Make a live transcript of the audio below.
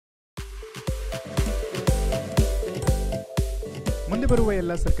ಮುಂದೆ ಬರುವ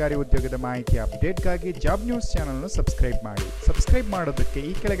ಎಲ್ಲ ಸರ್ಕಾರಿ ಉದ್ಯೋಗದ ಮಾಹಿತಿ ಅಪ್ಡೇಟ್ಗಾಗಿ ಜಾಬ್ ನ್ಯೂಸ್ ಚಾನಲ್ನ ಸಬ್ಸ್ಕ್ರೈಬ್ ಮಾಡಿ. ಸಬ್ಸ್ಕ್ರೈಬ್ ಮಾಡೋದಕ್ಕೆ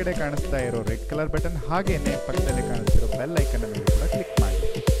ಈ ಕೆಳಗಡೆ ಕಾಣಿಸ್ತಾ ಇರೋ ರೆಡ್ ಕಲರ್ ಬಟನ್ ಹಾಗೇನೆ ಪಕ್ಕದಲ್ಲಿ ಕಾಣಿಸ್ತಿರೋ ಬೆಲ್ ಐಕನ್ ಮೇಲೆ ಕೂಡ ಕ್ಲಿಕ್ ಮಾಡಿ.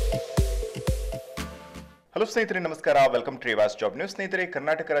 ಹಲೋ ಸ್ನೇಹಿತರೆ, ನಮಸ್ಕಾರ. Welcome to ರಿವಾಸ್ job news. ಸ್ನೇಹಿತರೆ,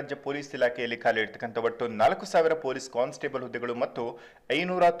 ಕರ್ನಾಟಕ ರಾಜ್ಯ ಪೊಲೀಸ್ ಇಲಾಖೆಯಲ್ಲಿ ಖಾಲಿ ಇರತಕ್ಕಂಥ ಒಟ್ಟು 4,000 ಪೊಲೀಸ್ ಕಾನ್ಸ್ಟೇಬಲ್ ಹುದ್ದೆಗಳು ಮತ್ತು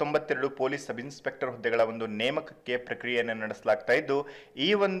 592 ಪೊಲೀಸ್ ಸಬ್ ಇನ್ಸ್ಪೆಕ್ಟರ್ ಹುದ್ದೆಗಳ ಒಂದು ನೇಮಕಕ್ಕೆ ಪ್ರಕ್ರಿಯೆಯನ್ನು ನಡೆಸಲಾಗ್ತಾ ಇದ್ದು, ಈ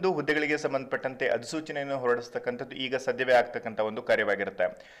ಒಂದು ಹುದ್ದೆಗಳಿಗೆ ಸಂಬಂಧಪಟ್ಟಂತೆ ಅಧಿಸೂಚನೆಯನ್ನು ಹೊರಡಿಸತಕ್ಕಂಥದ್ದು ಈಗ ಸದ್ಯವೇ ಆಗ್ತಕ್ಕಂಥ ಒಂದು ಕಾರ್ಯವಾಗಿರುತ್ತೆ.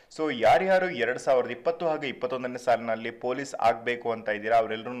 ಸೊ ಯಾರ್ಯಾರು 2020 ಹಾಗೂ 21ನೇ ಸಾಲಿನಲ್ಲಿ ಪೊಲೀಸ್ ಆಗಬೇಕು ಅಂತ ಇದ್ದೀರಾ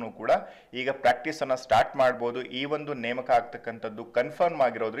ಅವರೆಲ್ಲರೂ ಕೂಡ ಈಗ ಪ್ರಾಕ್ಟೀಸ್ ಅನ್ನ ಸ್ಟಾರ್ಟ್ ಮಾಡಬಹುದು. ಈ ಒಂದು ನೇಮಕ ಆಗ್ತಕ್ಕಂಥದ್ದು ಕನ್ಫರ್ಮ್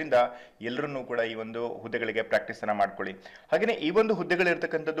ಆಗಿರೋದ್ರಿಂದ ಎಲ್ಲರೂ ಕೂಡ ಈ ಒಂದು ಹುದ್ದೆಗಳಿಗೆ ಪ್ರಾಕ್ಟೀಸ್ ಅನ್ನ ಮಾಡ್ಕೊಳ್ಳಿ. ಹಾಗೆಯೇ ಈ ಒಂದು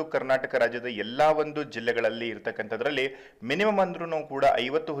ಹುದ್ದೆಗಳಿರ್ತಕ್ಕಂಥದ್ದು ಕರ್ನಾಟಕ ರಾಜ್ಯದ ಎಲ್ಲಾ ಒಂದು ಜಿಲ್ಲೆಗಳಲ್ಲಿ ಇರ್ತಕ್ಕಂಥದ್ರಲ್ಲಿ ಮಿನಿಮಮ್ ಅಂದ್ರೂ ಕೂಡ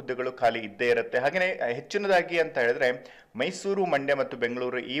 50 ಹುದ್ದೆಗಳು ಖಾಲಿ ಇದ್ದೇ ಇರುತ್ತೆ. ಹಾಗೆಯೇ ಹೆಚ್ಚಿನದಾಗಿ ಅಂತ ಹೇಳಿದ್ರೆ ಮೈಸೂರು, ಮಂಡ್ಯ ಮತ್ತು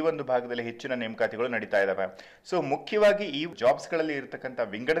ಬೆಂಗಳೂರು ಈ ಒಂದು ಭಾಗದಲ್ಲಿ ಹೆಚ್ಚಿನ ನೇಮಕಾತಿಗಳು ನಡೀತಾ ಇದಾವೆ. ಸೊ ಮುಖ್ಯವಾಗಿ ಈ ಜಾಬ್ಸ್ ಗಳಲ್ಲಿ ಇರತಕ್ಕಂಥ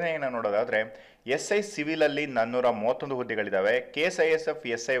ವಿಂಗಡಣೆಯನ್ನು ನೋಡೋದಾದ್ರೆ SI ಸಿವಿಲ್ ಅಲ್ಲಿ 431 ಹುದ್ದೆಗಳಿದಾವೆ, KSISF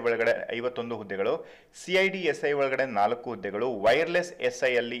SI ಒಳಗಡೆ 51 ಹುದ್ದೆಗಳು, CID SI ಒಳಗಡೆ 4 ಹುದ್ದೆಗಳು, ವೈರ್ಲೆಸ್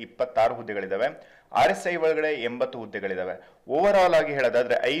SI ಅಲ್ಲಿ 26 ಹುದ್ದೆಗಳಿದಾವೆ, RSI ಒಳಗಡೆ 80 ಹುದ್ದೆಗಳಿದಾವೆ. ಓವರ್ ಆಲ್ ಆಗಿ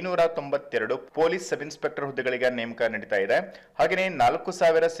ಹೇಳೋದಾದ್ರೆ 592 ಪೊಲೀಸ್ ಸಬ್ ಇನ್ಸ್ಪೆಕ್ಟರ್ ಹುದ್ದೆಗಳಿಗೆ ನೇಮಕ ನಡೀತಾ ಇದೆ. ಹಾಗೆಯೇ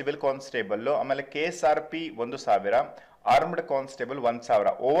 4,000 ಸಿವಿಲ್ ಕಾನ್ಸ್ಟೇಬಲ್, ಆಮೇಲೆ KSRP 1,000, armed constable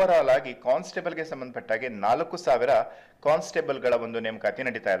 1,000. Over all ಆಗಿ ಕಾನ್ಸ್ಟೇಬಲ್ಗೆ ಸಂಬಂಧಪಟ್ಟಾಗೆ 4,000 ಕಾನ್ಸ್ಟೇಬಲ್ಗಳ ಒಂದು ನೇಮಕಾತಿ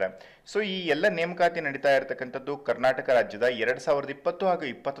ನಡೀತಾ ಇದೆ. ಸೊ ಈ ಎಲ್ಲ ನೇಮಕಾತಿ ನಡೀತಾ ಇರತಕ್ಕಂಥದ್ದು ಕರ್ನಾಟಕ ರಾಜ್ಯದ 2020 ಹಾಗೂ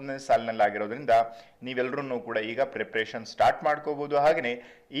 21ನೇ ಸಾಲಿನಲ್ಲಿ ಆಗಿರೋದ್ರಿಂದ ನೀವೆಲ್ಲರೂ ಕೂಡ ಈಗ ಪ್ರಿಪರೇಷನ್ ಸ್ಟಾರ್ಟ್ ಮಾಡ್ಕೋಬಹುದು. ಹಾಗೆಯೇ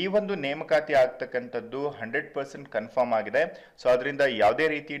ಈ ಒಂದು ನೇಮಕಾತಿ ಆಗ್ತಕ್ಕಂಥದ್ದು 100% ಕನ್ಫರ್ಮ್ ಆಗಿದೆ. ಸೊ ಅದರಿಂದ ಯಾವುದೇ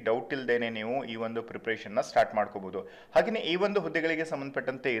ರೀತಿ ಡೌಟ್ ಇಲ್ಲದೇನೆ ನೀವು ಈ ಒಂದು ಪ್ರಿಪರೇಷನ್ ನ ಸ್ಟಾರ್ಟ್ ಮಾಡ್ಕೋಬಹುದು. ಹಾಗೆಯೇ ಈ ಒಂದು ಹುದ್ದೆಗಳಿಗೆ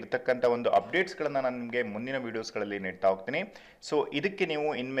ಸಂಬಂಧಪಟ್ಟಂತೆ ಇರತಕ್ಕಂಥ ಒಂದು ಅಪ್ಡೇಟ್ಸ್ ಗಳನ್ನ ನಾನು ನಿಮಗೆ ಮುಂದಿನ ವಿಡಿಯೋಸ್ಗಳಲ್ಲಿ ನೀಡ್ತಾ ಹೋಗ್ತೀನಿ. ಸೊ ಇದಕ್ಕೆ ನೀವು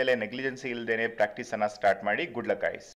ಇನ್ಮೇಲೆ ನೆಗ್ಲಿಜೆನ್ಸಿ ಇಲ್ಲದೇನೆ ಪ್ರಾಕ್ಟೀಸ್ ಅನ್ನ ಸ್ಟಾರ್ಟ್ ಮಾಡಿ. Good luck guys.